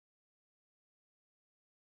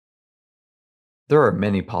There are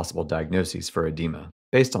many possible diagnoses for edema,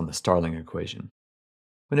 based on the Starling equation.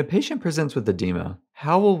 When a patient presents with edema,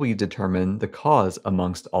 how will we determine the cause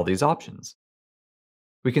amongst all these options?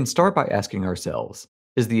 We can start by asking ourselves,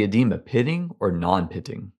 is the edema pitting or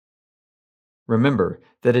non-pitting? Remember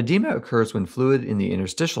that edema occurs when fluid in the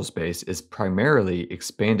interstitial space is primarily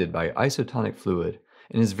expanded by isotonic fluid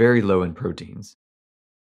and is very low in proteins.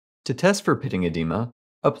 To test for pitting edema,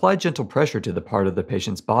 apply gentle pressure to the part of the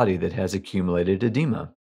patient's body that has accumulated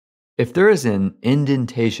edema. If there is an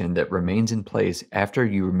indentation that remains in place after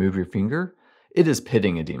you remove your finger, it is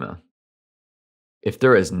pitting edema. If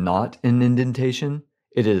there is not an indentation,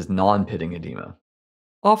 it is non-pitting edema.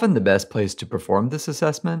 Often the best place to perform this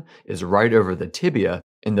assessment is right over the tibia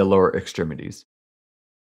in the lower extremities.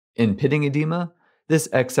 In pitting edema, this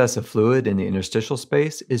excess of fluid in the interstitial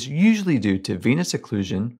space is usually due to venous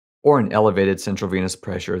occlusion or an elevated central venous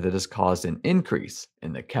pressure that has caused an increase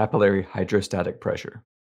in the capillary hydrostatic pressure.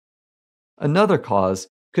 Another cause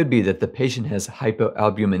could be that the patient has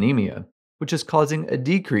hypoalbuminemia, which is causing a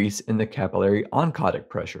decrease in the capillary oncotic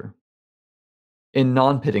pressure. In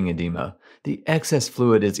non-pitting edema, the excess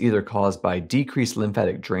fluid is either caused by decreased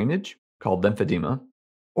lymphatic drainage, called lymphedema,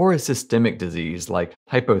 or a systemic disease like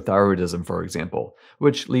hypothyroidism, for example,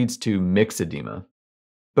 which leads to mixed edema.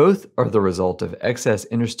 Both are the result of excess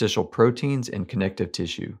interstitial proteins and connective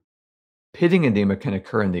tissue. Pitting edema can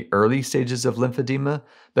occur in the early stages of lymphedema,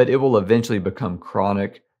 but it will eventually become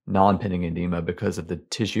chronic, non-pitting edema because of the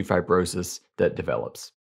tissue fibrosis that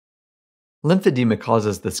develops. Lymphedema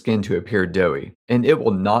causes the skin to appear doughy, and it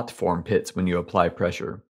will not form pits when you apply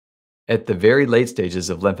pressure. At the very late stages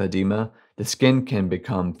of lymphedema, the skin can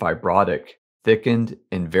become fibrotic, thickened,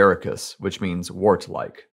 and varicose, which means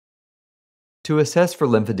wart-like. To assess for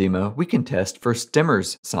lymphedema, we can test for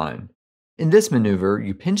Stemmer's sign. In this maneuver,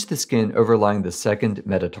 you pinch the skin overlying the second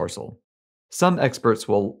metatarsal. Some experts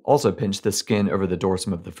will also pinch the skin over the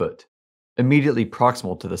dorsum of the foot, immediately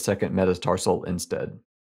proximal to the second metatarsal instead.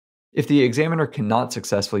 If the examiner cannot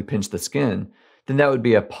successfully pinch the skin, then that would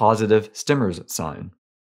be a positive Stemmer's sign.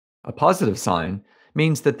 A positive sign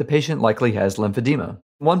means that the patient likely has lymphedema.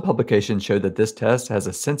 One publication showed that this test has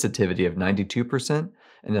a sensitivity of 92%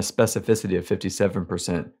 and a specificity of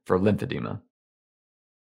 57% for lymphedema.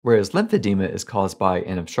 Whereas lymphedema is caused by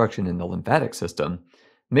an obstruction in the lymphatic system,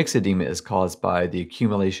 mixed edema is caused by the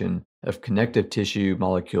accumulation of connective tissue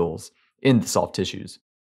molecules in the soft tissues.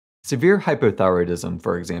 Severe hypothyroidism,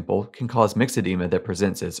 for example, can cause mixed edema that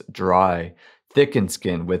presents as dry, thickened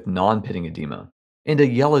skin with non-pitting edema, and a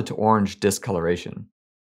yellow to orange discoloration.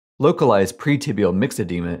 Localized pretibial mixed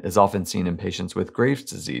edema is often seen in patients with Graves'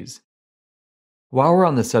 disease. While we're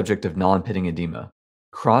on the subject of non-pitting edema,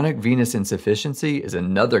 chronic venous insufficiency is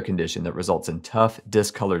another condition that results in tough,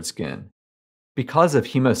 discolored skin. Because of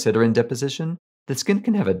hemosiderin deposition, the skin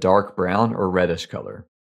can have a dark brown or reddish color.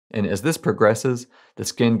 And as this progresses, the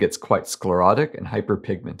skin gets quite sclerotic and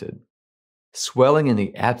hyperpigmented. Swelling in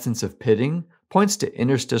the absence of pitting points to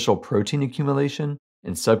interstitial protein accumulation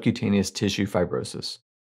and subcutaneous tissue fibrosis.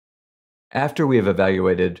 After we have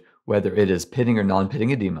evaluated whether it is pitting or non-pitting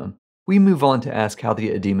edema, we move on to ask how the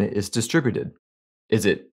edema is distributed. Is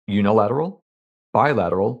it unilateral,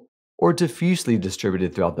 bilateral, or diffusely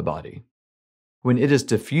distributed throughout the body? When it is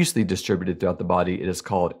diffusely distributed throughout the body, it is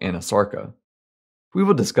called anasarca. We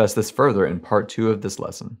will discuss this further in part 2 of this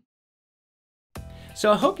lesson.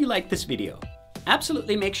 So I hope you liked this video.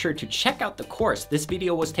 Absolutely make sure to check out the course this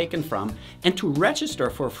video was taken from and to register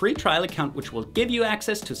for a free trial account which will give you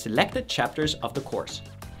access to selected chapters of the course.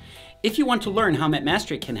 If you want to learn how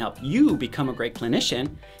MedMastery can help you become a great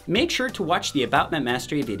clinician, make sure to watch the About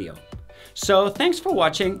MedMastery video. So thanks for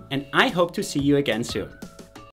watching, and I hope to see you again soon.